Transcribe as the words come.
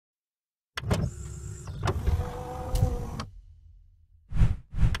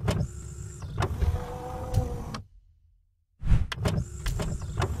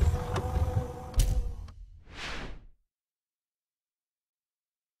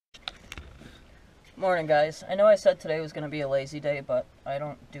Morning, guys. I know I said today was going to be a lazy day, but I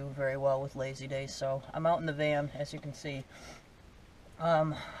don't do very well with lazy days, so I'm out in the van, as you can see.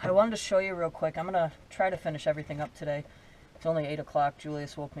 I wanted to show you real quick. I'm going to try to finish everything up today. It's only 8 o'clock.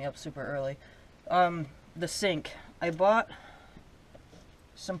 Julius woke me up super early. The sink. I bought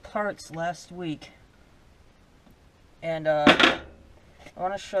some parts last week, and I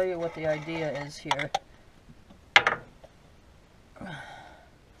want to show you what the idea is here.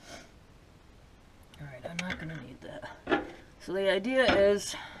 Alright, I'm not going to need that. So the idea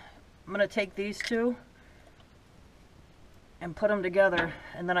is, I'm going to take these two and put them together,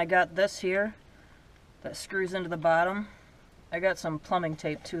 and then I got this here that screws into the bottom. I got some plumbing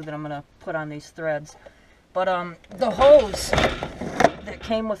tape too that I'm going to put on these threads. But the hose that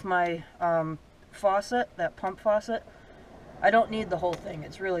came with my faucet, that pump faucet, I don't need the whole thing.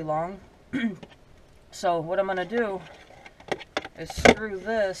 It's really long. So what I'm going to do is screw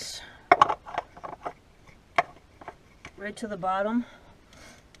this right to the bottom,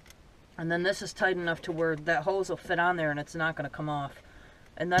 and then this is tight enough to where that hose will fit on there and it's not going to come off.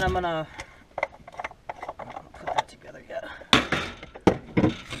 And then I'm going to put that together yet.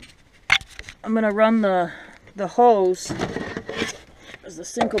 I'm going to run the hose, as the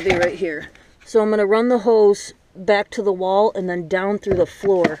sink will be right here. So I'm going to run the hose back to the wall and then down through the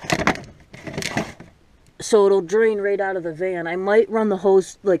floor, so it'll drain right out of the van. I might run the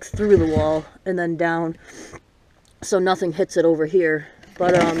hose like through the wall and then down, so nothing hits it over here.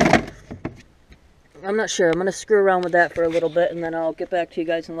 But I'm not sure. I'm going to screw around with that for a little bit, and then I'll get back to you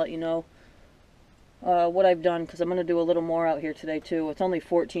guys and let you know what I've done, because I'm going to do a little more out here today too. It's only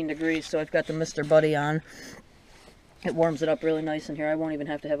 14 degrees, so I've got the Mr. Buddy on. It warms it up really nice in here. I won't even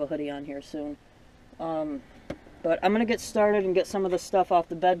have to have a hoodie on here soon. But I'm going to get started and get some of the stuff off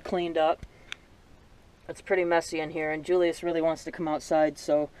the bed cleaned up. It's pretty messy in here, and Julius really wants to come outside,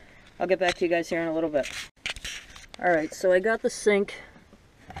 so I'll get back to you guys here in a little bit. Alright, so I got the sink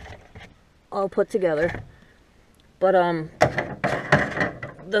all put together, but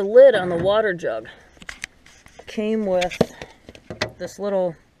the lid on the water jug came with this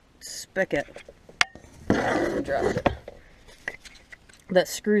little spigot, I dropped it, that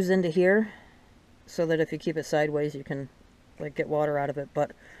screws into here, so that if you keep it sideways you can like get water out of it.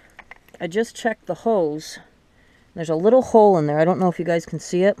 But I just checked the hose. There's a little hole in there. I don't know if you guys can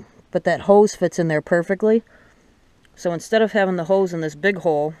see it, but that hose fits in there perfectly. So instead of having the hose in this big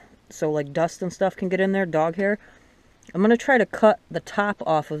hole, so like dust and stuff can get in there, dog hair, I'm going to try to cut the top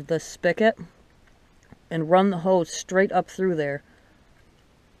off of this spigot and run the hose straight up through there,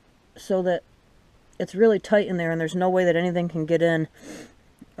 so that it's really tight in there and there's no way that anything can get in.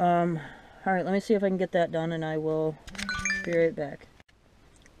 Alright, let me see if I can get that done, and I will be right back.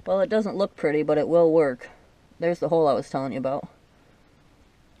 Well, it doesn't look pretty, but it will work. There's the hole I was telling you about.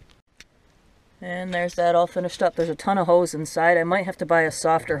 And there's that all finished up. There's a ton of hose inside. I might have to buy a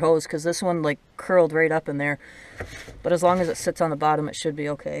softer hose, because this one like curled right up in there. But as long as it sits on the bottom, it should be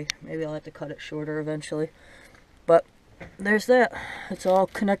okay. Maybe I'll have to cut it shorter eventually. But there's that. It's all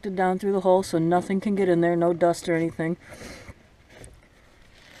connected down through the hole, so nothing can get in there, no dust or anything.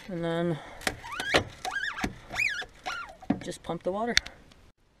 And then just pump the water.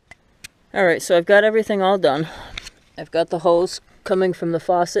 Alright, so I've got everything all done. I've got the hose coming from the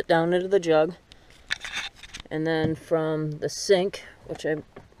faucet down into the jug, and then from the sink, which I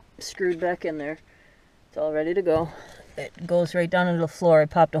screwed back in there, it's all ready to go. It goes right down into the floor. I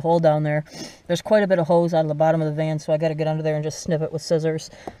popped a hole down there. There's quite a bit of hose out of the bottom of the van, so I got to get under there and just snip it with scissors.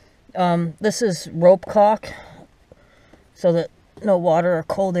 This is rope caulk, so that no water or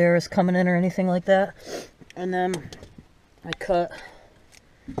cold air is coming in or anything like that. And then I gotta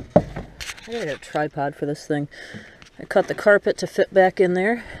get a tripod for this thing. I cut the carpet to fit back in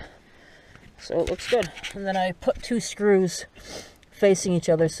there, so it looks good. And then I put 2 screws facing each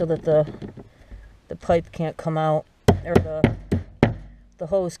other so that the pipe can't come out, or the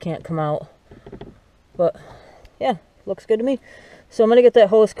hose can't come out. But yeah, looks good to me. So I'm gonna get that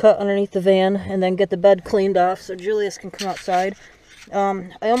hose cut underneath the van, and then get the bed cleaned off so Julius can come outside.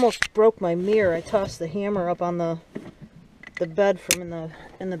 I almost broke my mirror. I tossed the hammer up on the bed from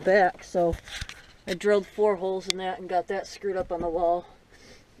in the back, so I drilled 4 holes in that and got that screwed up on the wall.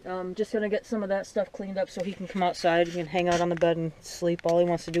 Just gonna get some of that stuff cleaned up so he can come outside. He can hang out on the bed and sleep. All he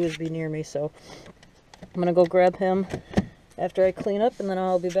wants to do is be near me, so I'm gonna go grab him after I clean up, and then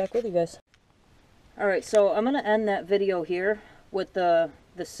I'll be back with you guys. Alright, so I'm gonna end that video here with the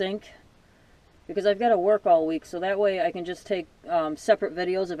sink, because I've got to work all week, so that way I can just take separate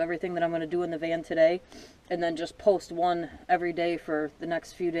videos of everything that I'm going to do in the van today, and then just post one every day for the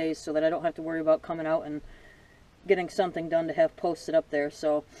next few days, so that I don't have to worry about coming out and getting something done to have posted up there.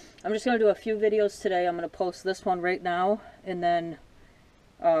 So I'm just going to do a few videos today. I'm going to post this one right now, and then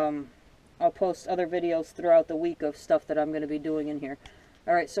I'll post other videos throughout the week of stuff that I'm going to be doing in here.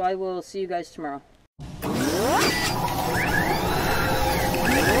 Alright, so I will see you guys tomorrow.